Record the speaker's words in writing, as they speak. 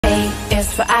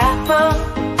is for apple,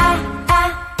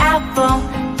 apple,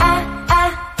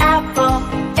 apple.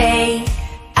 A,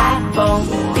 apple.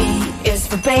 B is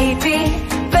for baby,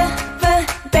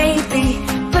 baby,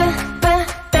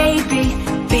 baby.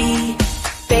 B,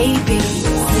 baby.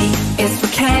 C is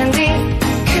for candy,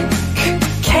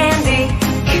 candy,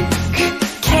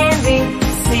 candy.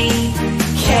 C,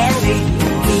 candy.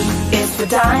 D is for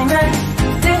diamond,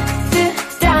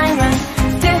 diamond,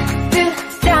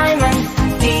 diamond.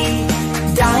 D,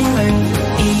 diamond.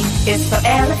 E is for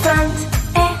elephant,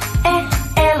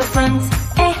 elephant,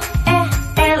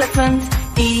 elephant.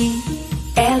 E,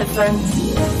 elephant.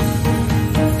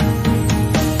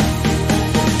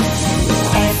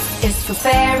 F is for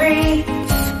fairy,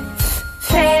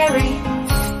 fairy,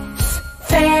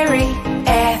 fairy.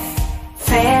 F,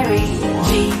 fairy. G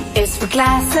is for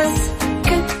glasses,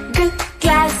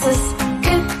 glasses,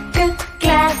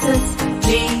 glasses. G,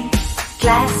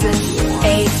 glasses.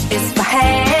 H is for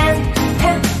hand,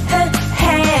 hand,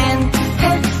 hand.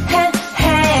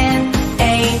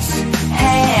 H,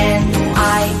 hand.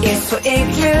 I is for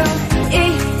igloo,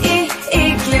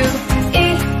 igloo,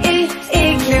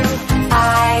 igloo.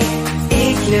 I,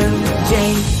 igloo. J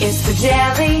is for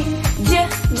jelly,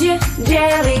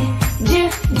 jelly,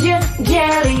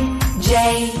 jelly. J,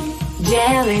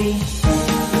 jelly.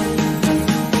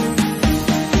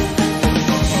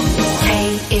 K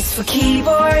is for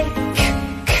keyboard,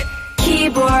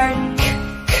 keyboard,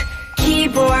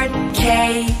 keyboard. K,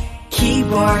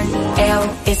 keyboard. L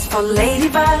is for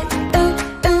ladybug,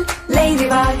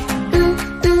 ladybug,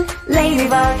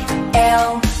 ladybug.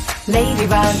 L,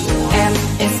 ladybug. M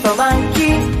is for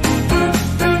monkey,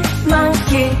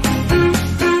 monkey,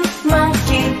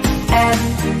 monkey. M,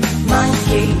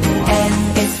 monkey. N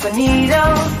is for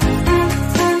needle,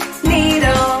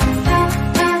 needle,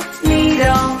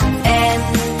 needle. N,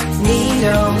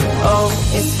 needle. O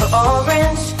is for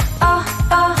orange,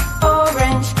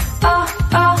 orange,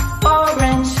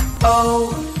 orange. O,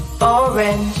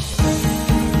 orange.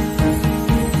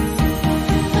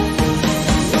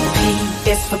 P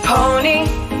is for pony,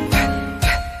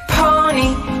 pony,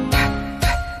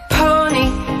 pony.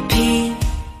 P,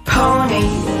 pony.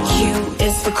 Q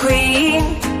is for queen,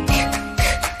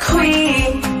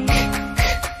 queen,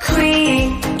 queen.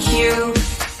 Q,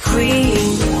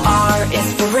 queen. R is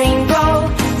for rainbow,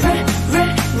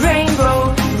 rainbow,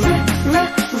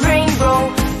 rainbow.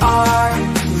 R,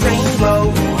 rainbow.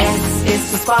 S is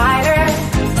for spider,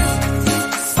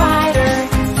 spider,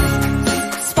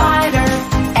 spider.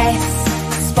 S,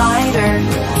 spider.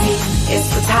 T is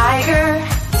for tiger,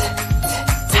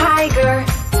 tiger,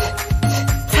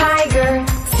 tiger.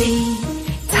 T,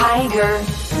 tiger.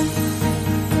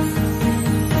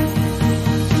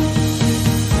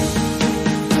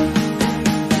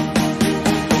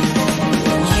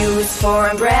 U is for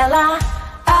umbrella,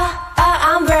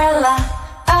 umbrella,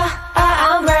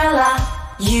 umbrella.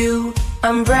 U,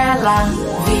 umbrella.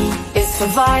 V is for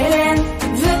violin,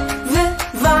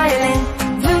 violin,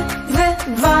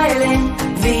 violin.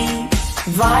 V,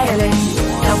 violin.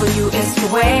 W is for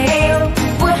whale,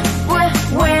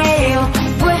 whale,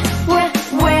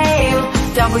 whale.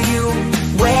 W,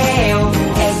 whale.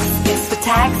 X is for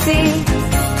taxi,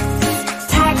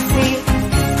 taxi.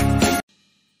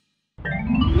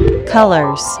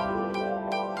 Colors.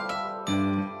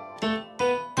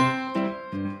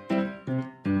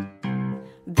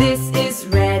 This is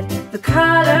red, the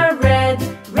color red,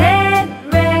 red,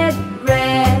 red,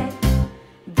 red.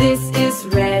 This is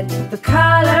red, the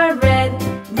color red,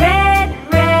 red,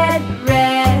 red,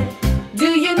 red. Do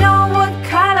you know what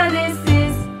color this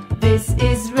is? This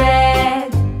is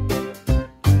red.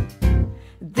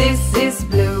 This is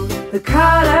blue, the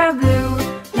color blue,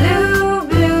 blue,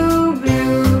 blue,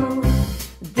 blue.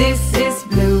 This is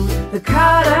blue, the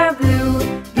color blue,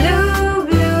 blue,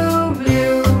 blue,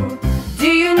 blue. Do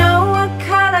you know what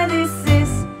color this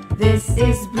is? This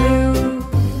is blue.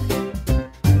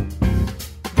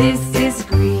 This is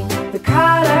green, the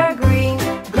color green,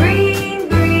 green,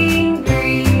 green,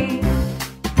 green.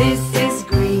 This is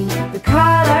green, the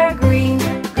color green,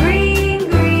 green,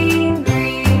 green,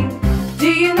 green. Do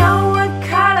you know what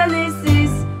color this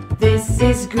is? This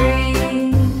is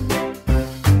green.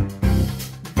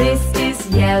 This is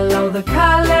yellow, the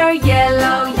color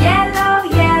yellow, yellow,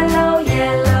 yellow,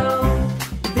 yellow.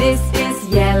 This is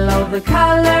yellow, the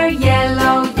color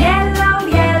yellow, yellow,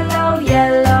 yellow,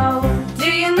 yellow. Do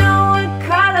you know what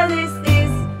color this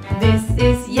is? This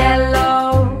is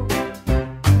yellow.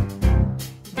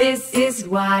 This is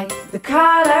white, the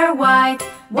color white,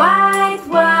 white,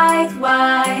 white,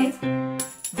 white.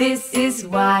 This is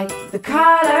white, the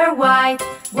color white,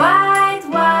 White,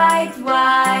 white,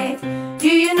 white. Do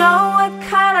you know what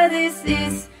color this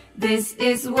is? This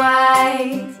is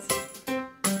white.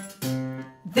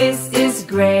 This is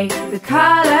gray, the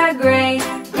color gray.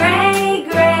 Gray,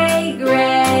 gray,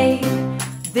 gray.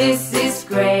 This is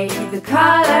gray, the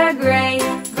color gray.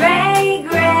 Gray,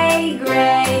 gray,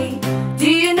 gray. Do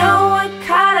you know what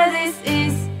color this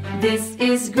is? This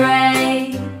is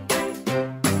gray.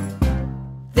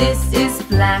 This is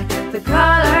black, the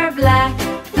color black.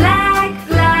 Black,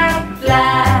 black,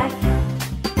 black.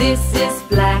 This is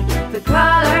black, the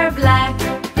color black.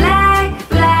 Black,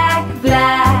 black,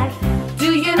 black.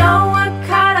 Do you know what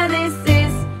color this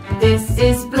is? This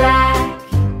is black.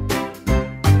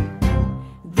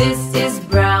 This is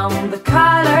brown, the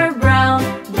color brown.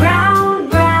 Brown,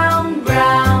 brown,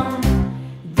 brown.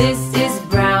 This is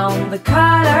brown, the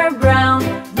color brown.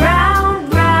 Brown,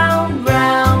 brown,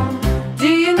 brown. Do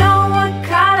you know what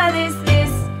color this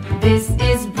is? This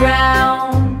is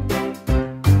brown.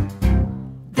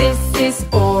 This is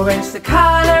orange, the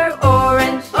color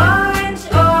orange. Orange,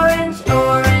 orange,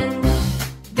 orange.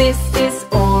 This is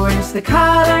orange, the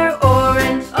color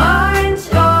orange. Orange,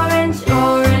 orange,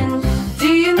 orange. Do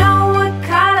you know what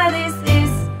color this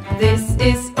is? This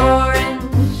is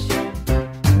orange.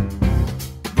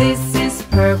 This is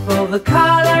purple, the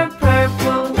color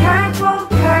purple. Purple,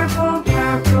 purple,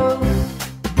 purple.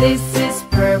 This is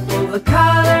purple, the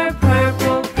color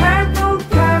purple. Purple,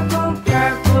 purple,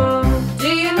 purple. Do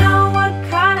you know what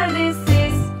color this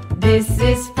is? This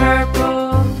is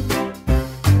purple.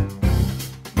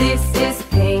 This is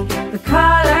pink, the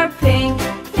color pink.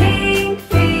 Pink,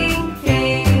 pink,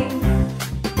 pink.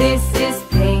 This is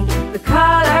pink, the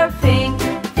color pink.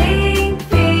 Pink,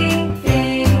 pink,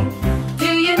 pink.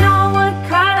 Do you know what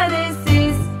color this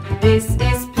is? This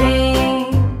is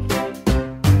pink.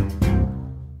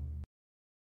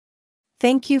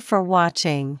 Thank you for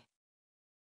watching.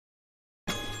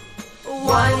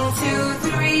 1, 2,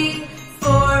 3,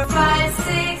 4, 5,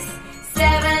 6,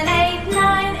 7, 8,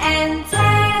 9, and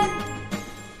 10.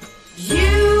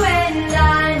 You and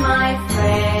I, my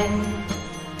friend,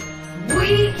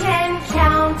 we can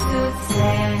count to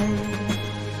 10.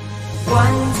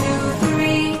 1, 2,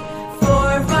 3,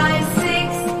 4, 5,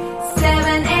 6,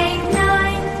 7, 8,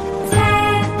 9,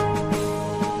 10.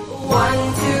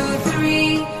 1, 2,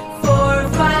 3, 4,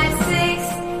 5, 6,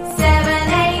 7,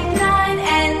 8, 9,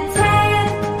 and 10.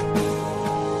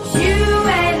 You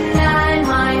and I,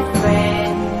 my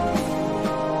friend,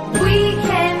 we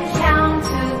can count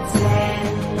to 10.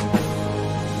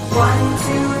 1,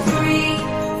 2, 3,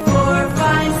 4,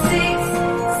 5, 6,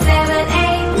 7,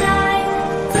 8, 9,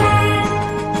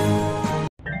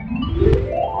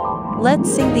 10. Let's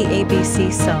sing the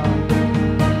ABC song.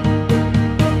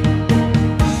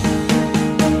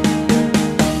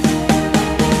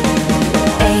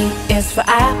 A is for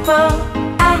apple,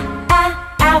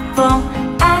 apple,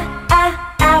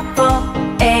 apple.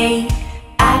 A,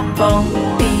 apple.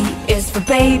 B is for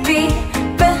baby,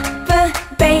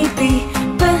 baby,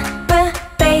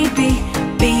 baby.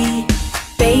 B,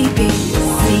 baby.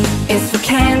 C is for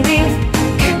candy,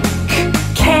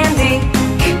 candy,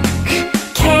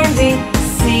 candy.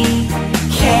 C,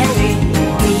 candy.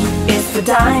 D is for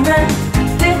diamond,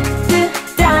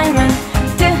 diamond,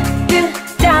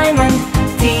 diamond.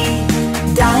 D,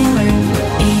 diamond.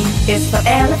 E is for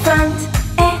elephant,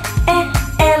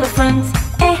 elephant,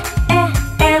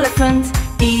 elephant.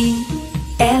 E,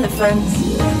 elephant.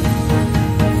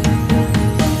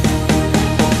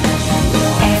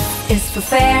 F is for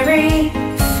fairy,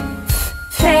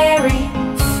 fairy,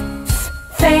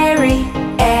 fairy.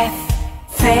 F,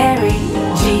 fairy.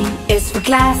 G is for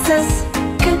glasses,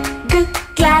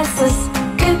 glasses,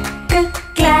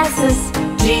 glasses.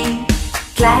 G,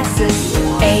 glasses.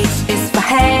 H is for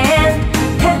hand,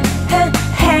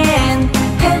 hand,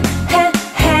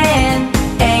 hand.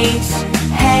 H,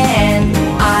 hand.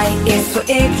 I is for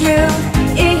igloo,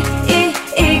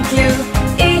 igloo,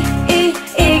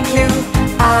 igloo.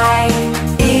 I,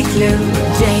 igloo.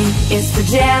 J is for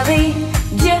jelly,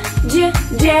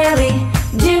 jelly,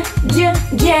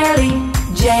 jelly.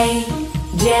 J,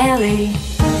 jelly.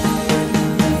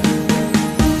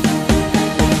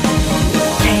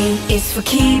 K is for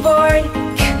keyboard,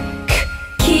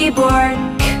 keyboard,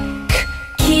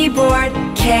 keyboard.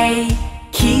 K,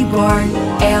 keyboard.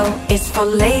 L is for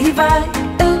ladybug,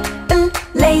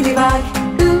 ladybug,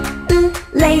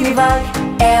 ladybug.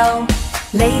 L,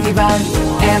 ladybug.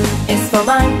 M is for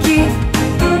monkey,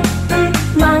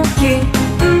 monkey,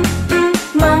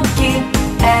 monkey.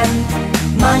 M,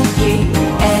 monkey.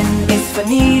 N is for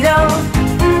needle,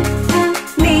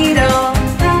 needle,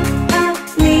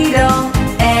 needle.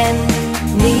 N,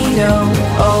 needle.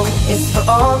 O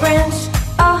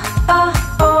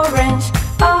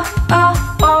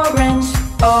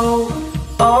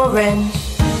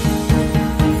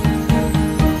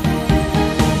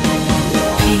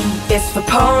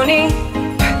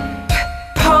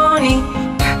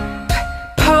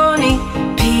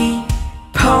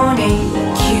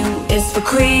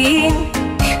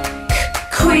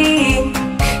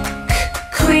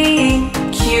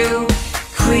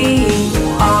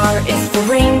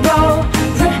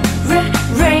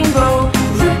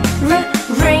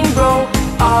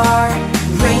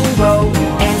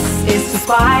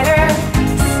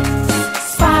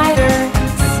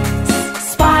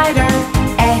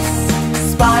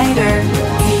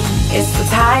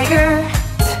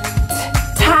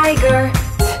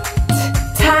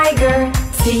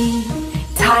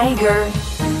tiger.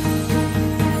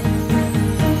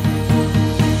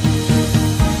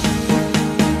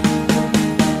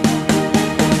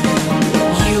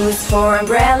 U is for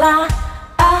umbrella,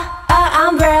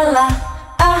 umbrella,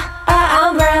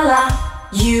 umbrella.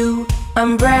 U,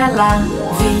 umbrella.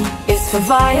 V is for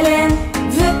violin,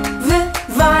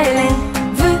 violin,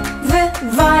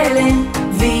 violin.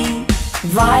 V,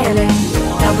 violin.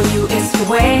 W is for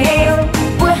whale,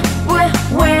 whale,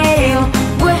 whale.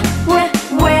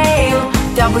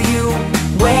 W,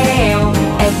 whale.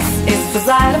 X is for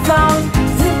xylophone,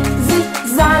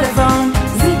 xylophone,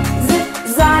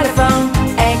 xylophone.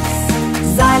 X,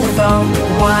 xylophone.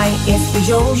 Y is for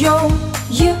yo-yo,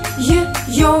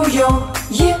 yo-yo,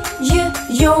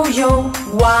 yo-yo.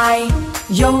 Y,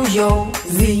 yo-yo.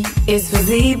 Z is for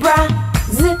zebra,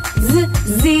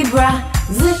 zebra,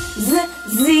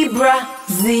 zebra.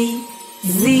 Z,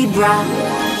 zebra.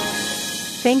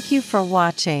 Thank you for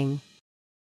watching.